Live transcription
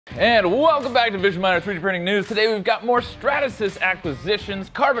And welcome back to Vision Miner 3D Printing News. Today we've got more Stratasys acquisitions,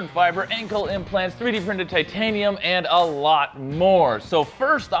 carbon fiber, ankle implants, 3D printed titanium, and a lot more. So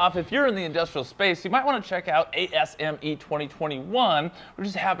first off, if you're in the industrial space, you might want to check out ASME 2021, which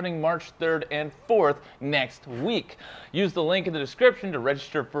is happening March 3rd and 4th next week. Use the link in the description to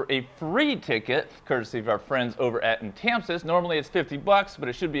register for a free ticket, courtesy of our friends over at Ansys. Normally it's $50, but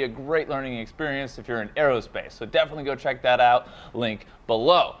it should be a great learning experience if you're in aerospace. So definitely go check that out, link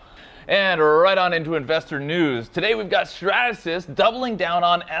below. And right on into investor news. Today we've got Stratasys doubling down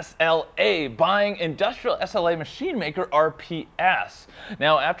on SLA, buying industrial SLA machine maker RPS.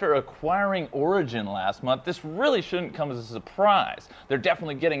 Now, after acquiring Origin last month, this really shouldn't come as a surprise. They're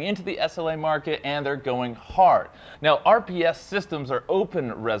definitely getting into the SLA market and they're going hard. Now, RPS systems are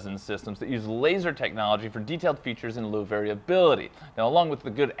open resin systems that use laser technology for detailed features and low variability. Now, along with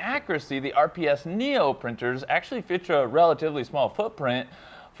the good accuracy, the RPS Neo printers actually feature a relatively small footprint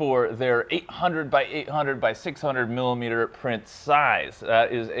for their 800 by 800 by 600 millimeter print size.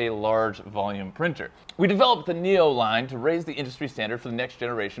 That is a large volume printer. We developed the Neo line to raise the industry standard for the next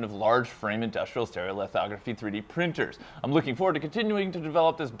generation of large frame industrial stereolithography 3D printers. I'm looking forward to continuing to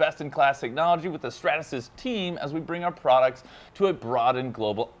develop this best-in-class technology with the Stratasys team as we bring our products to a broad and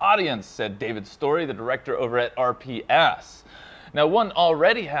global audience, said David Story, the director over at RPS. Now, one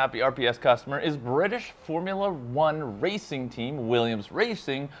already happy RPS customer is British Formula One racing team Williams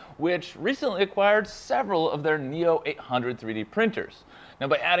Racing, which recently acquired several of their Neo 800 3D printers. Now,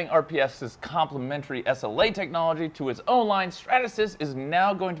 by adding RPS's complementary SLA technology to its own line, Stratasys is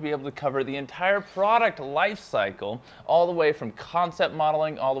now going to be able to cover the entire product life cycle, all the way from concept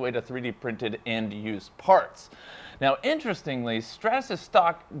modeling all the way to 3D printed end-use parts. Now, interestingly, Stratasys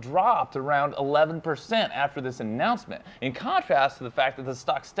stock dropped around 11% after this announcement, in contrast to the fact that the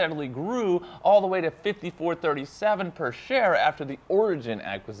stock steadily grew all the way to $54.37 per share after the Origin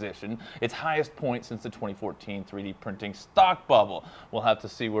acquisition, its highest point since the 2014 3D printing stock bubble. We'll have to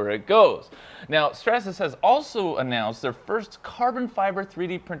see where it goes. Now, Stratasys has also announced their first carbon fiber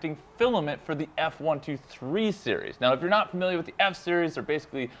 3D printing filament for the F123 series. Now, if you're not familiar with the F series, they're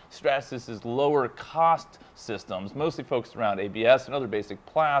basically Stratasys' lower cost systems, mostly focused around ABS and other basic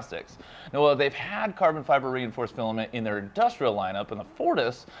plastics. Now, while they've had carbon fiber reinforced filament in their industrial lineup in the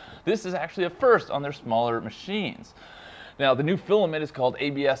Fortis, this is actually a first on their smaller machines. Now, the new filament is called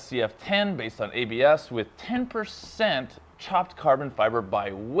ABS CF10, based on ABS, with 10% chopped carbon fiber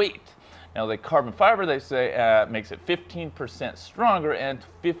by weight. Now, the carbon fiber, they say, makes it 15% stronger and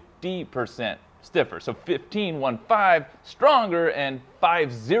 50% stiffer. So 15 stronger and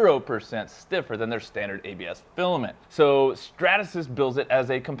 50% stiffer than their standard ABS filament. So Stratasys builds it as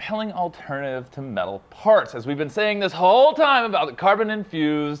a compelling alternative to metal parts. As we've been saying this whole time about the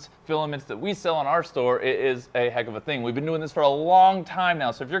carbon-infused filaments that we sell in our store, it is a heck of a thing. We've been doing this for a long time now,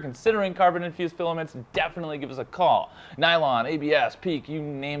 so if you're considering carbon-infused filaments, definitely give us a call. Nylon, ABS, PEEK, you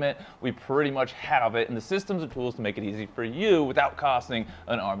name it, we pretty much have it, and the systems and tools to make it easy for you without costing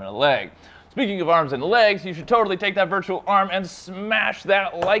an arm and a leg. Speaking of arms and legs, you should totally take that virtual arm and smash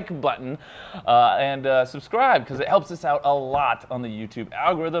that like button and subscribe, because it helps us out a lot on the YouTube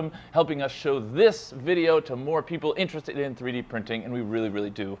algorithm, helping us show this video to more people interested in 3D printing, and we really, really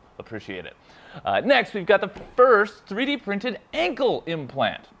do appreciate it. Next, we've got the first 3D printed ankle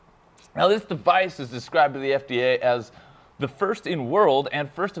implant. Now, this device is described by the FDA as the first in world and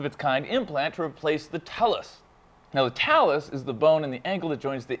first of its kind implant to replace the talus. Now, the talus is the bone in the ankle that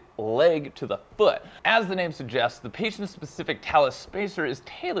joins the leg to the foot. As the name suggests, the Patient Specific Talus Spacer is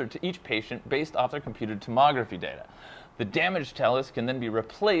tailored to each patient based off their computed tomography data. The damaged talus can then be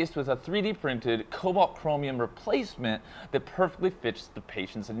replaced with a 3D printed cobalt chromium replacement that perfectly fits the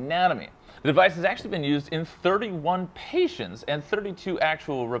patient's anatomy. The device has actually been used in 31 patients and 32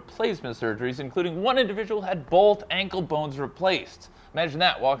 actual replacement surgeries, including one individual who had both ankle bones replaced. Imagine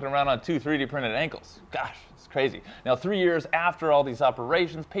that, walking around on 2 3D printed ankles. Gosh, it's crazy. Now, 3 years after all these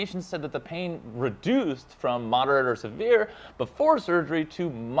operations, patients said that the pain reduced from moderate or severe before surgery to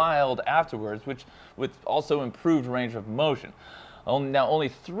mild afterwards, which with also improved range of motion. Now, only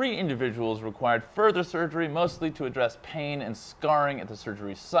 3 individuals required further surgery, mostly to address pain and scarring at the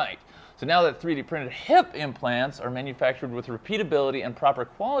surgery site. So now that 3D printed hip implants are manufactured with repeatability and proper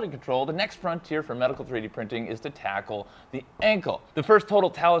quality control, the next frontier for medical 3D printing is to tackle the ankle. The first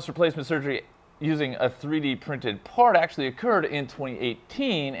total talus replacement surgery using a 3D printed part actually occurred in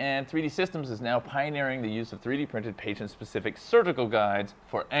 2018, and 3D Systems is now pioneering the use of 3D printed patient-specific surgical guides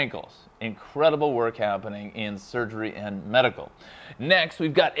for ankles. Incredible work happening in surgery and medical. Next,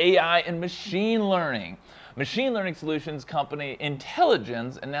 we've got AI and machine learning. Machine learning solutions company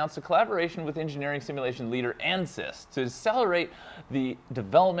Intellegens announced a collaboration with engineering simulation leader Ansys to accelerate the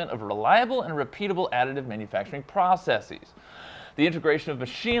development of reliable and repeatable additive manufacturing processes. The integration of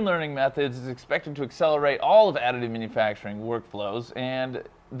machine learning methods is expected to accelerate all of additive manufacturing workflows, and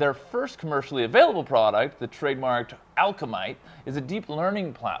their first commercially available product, the trademarked Alchemite, is a deep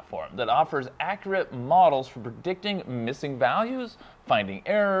learning platform that offers accurate models for predicting missing values, finding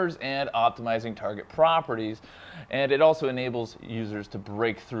errors, and optimizing target properties. And it also enables users to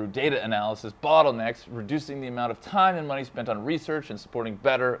break through data analysis bottlenecks, reducing the amount of time and money spent on research and supporting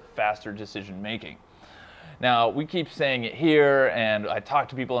better, faster decision making. Now, we keep saying it here, and I talk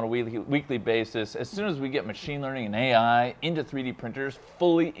to people on a weekly basis. As soon as we get machine learning and AI into 3D printers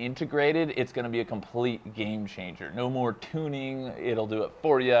fully integrated, it's going to be a complete game changer. No more tuning, it'll do it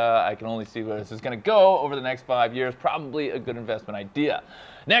for you. I can only see where this is going to go over the next 5 years. Probably a good investment idea.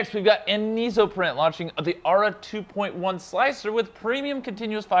 Next, we've got Anisoprint launching the Aura 2.1 slicer with premium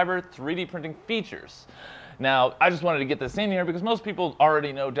continuous fiber 3D printing features. Now, I just wanted to get this in here because most people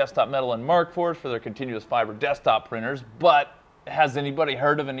already know Desktop Metal and Markforged for their continuous fiber desktop printers, but has anybody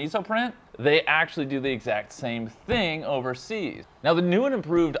heard of Anisoprint? They actually do the exact same thing overseas. Now, the new and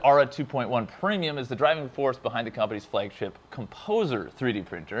improved Aura 2.1 Premium is the driving force behind the company's flagship Composer 3D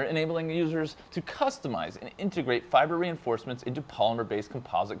printer, enabling users to customize and integrate fiber reinforcements into polymer-based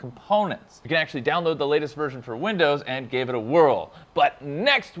composite components. You can actually download the latest version for Windows and give it a whirl. But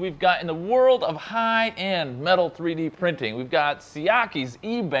next, we've got in the world of high-end metal 3D printing, we've got Sciaky's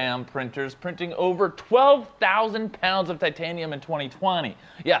EBAM printers printing over 12,000 pounds of titanium in 2020.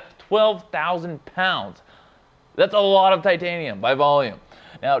 Yeah, 12,000 pounds. That's a lot of titanium by volume.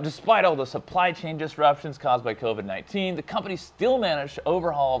 Now, despite all the supply chain disruptions caused by COVID-19, the company still managed to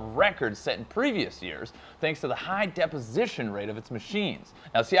overhaul records set in previous years thanks to the high deposition rate of its machines.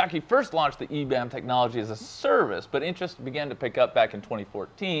 Now, Sciaky first launched the EBAM technology as a service, but interest began to pick up back in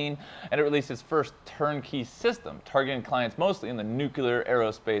 2014, and it released its first turnkey system, targeting clients mostly in the nuclear,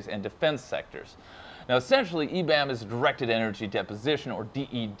 aerospace, and defense sectors. Now, essentially, EBAM is a directed energy deposition, or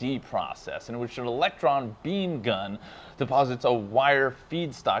DED process, in which an electron beam gun deposits a wire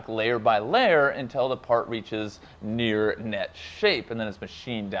feedstock layer by layer until the part reaches near net shape, and then it's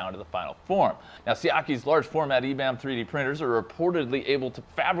machined down to the final form. Now, Sciaky's large format EBAM 3D printers are reportedly able to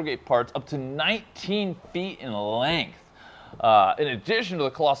fabricate parts up to 19 feet in length. In addition to the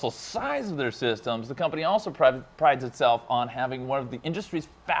colossal size of their systems, the company also prides itself on having one of the industry's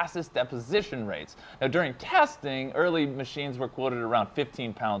fastest deposition rates. Now, during testing, early machines were quoted around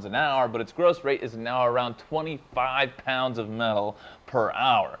 15 pounds an hour, but its gross rate is now around 25 pounds of metal per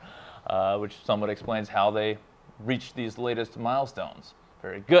hour, which somewhat explains how they reached these latest milestones.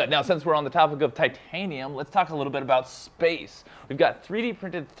 Very good. Now, since we're on the topic of titanium, let's talk a little bit about space. We've got 3D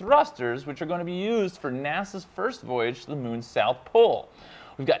printed thrusters, which are going to be used for NASA's first voyage to the moon's south pole.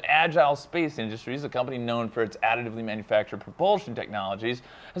 We've got Agile Space Industries, a company known for its additively manufactured propulsion technologies,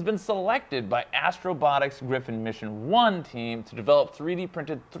 has been selected by Astrobotic's Griffin Mission 1 team to develop 3D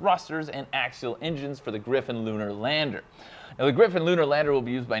printed thrusters and axial engines for the Griffin lunar lander. Now, the Griffin lunar lander will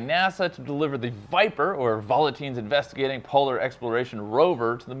be used by NASA to deliver the Viper, or Volatine's Investigating Polar Exploration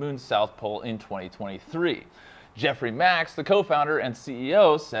rover, to the moon's south pole in 2023. Jeffrey Max, the co-founder and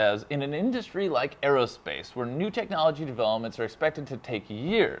CEO, says, in an industry like aerospace, where new technology developments are expected to take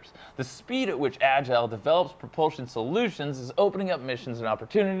years, the speed at which Agile develops propulsion solutions is opening up missions and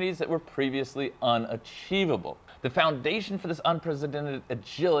opportunities that were previously unachievable. The foundation for this unprecedented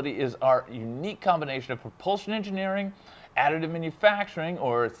agility is our unique combination of propulsion engineering, additive manufacturing,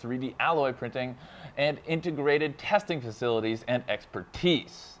 or 3D alloy printing, and integrated testing facilities and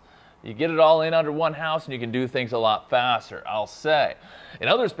expertise. You get it all in under one house and you can do things a lot faster, I'll say. In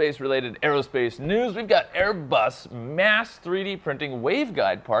other space-related aerospace news, we've got Airbus Mass 3D printing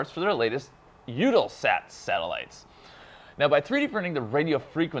waveguide parts for their latest Eutelsat satellites. Now, by 3D printing the radio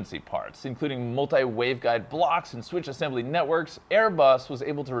frequency parts, including multi-waveguide blocks and switch assembly networks, Airbus was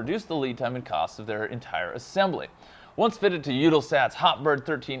able to reduce the lead time and costs of their entire assembly. Once fitted to Eutelsat's Hotbird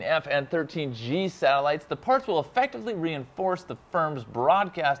 13F and 13G satellites, the parts will effectively reinforce the firm's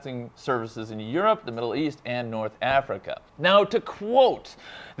broadcasting services in Europe, the Middle East, and North Africa. Now, to quote,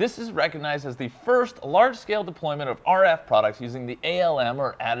 this is recognized as the first large-scale deployment of RF products using the ALM,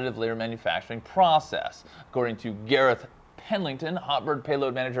 or additive layer manufacturing process, according to Gareth Penlington, Hotbird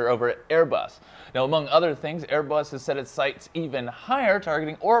payload manager over at Airbus. Now, among other things, Airbus has set its sights even higher,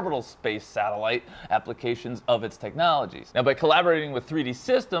 targeting orbital space satellite applications of its technologies. Now, by collaborating with 3D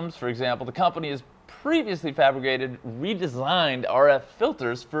Systems, for example, the company is previously fabricated redesigned RF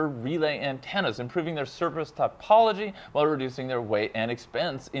filters for relay antennas, improving their surface topology while reducing their weight and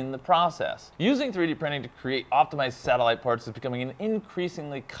expense in the process. Using 3D printing to create optimized satellite parts is becoming an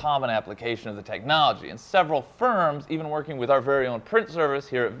increasingly common application of the technology, and several firms, even working with our very own print service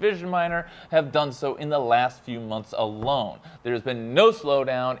here at Vision Miner, have done so in the last few months alone. There has been no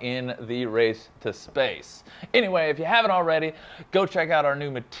slowdown in the race to space. Anyway, if you haven't already, go check out our new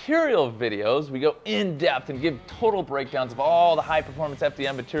material videos. We go in depth and give total breakdowns of all the high performance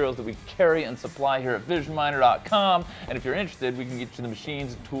FDM materials that we carry and supply here at visionminer.com. And if you're interested, we can get you the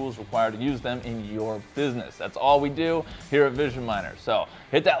machines and tools required to use them in your business. That's all we do here at Vision Miner. So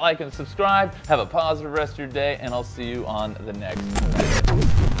hit that like and subscribe, have a positive rest of your day, and I'll see you on the next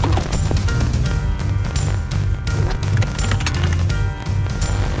video.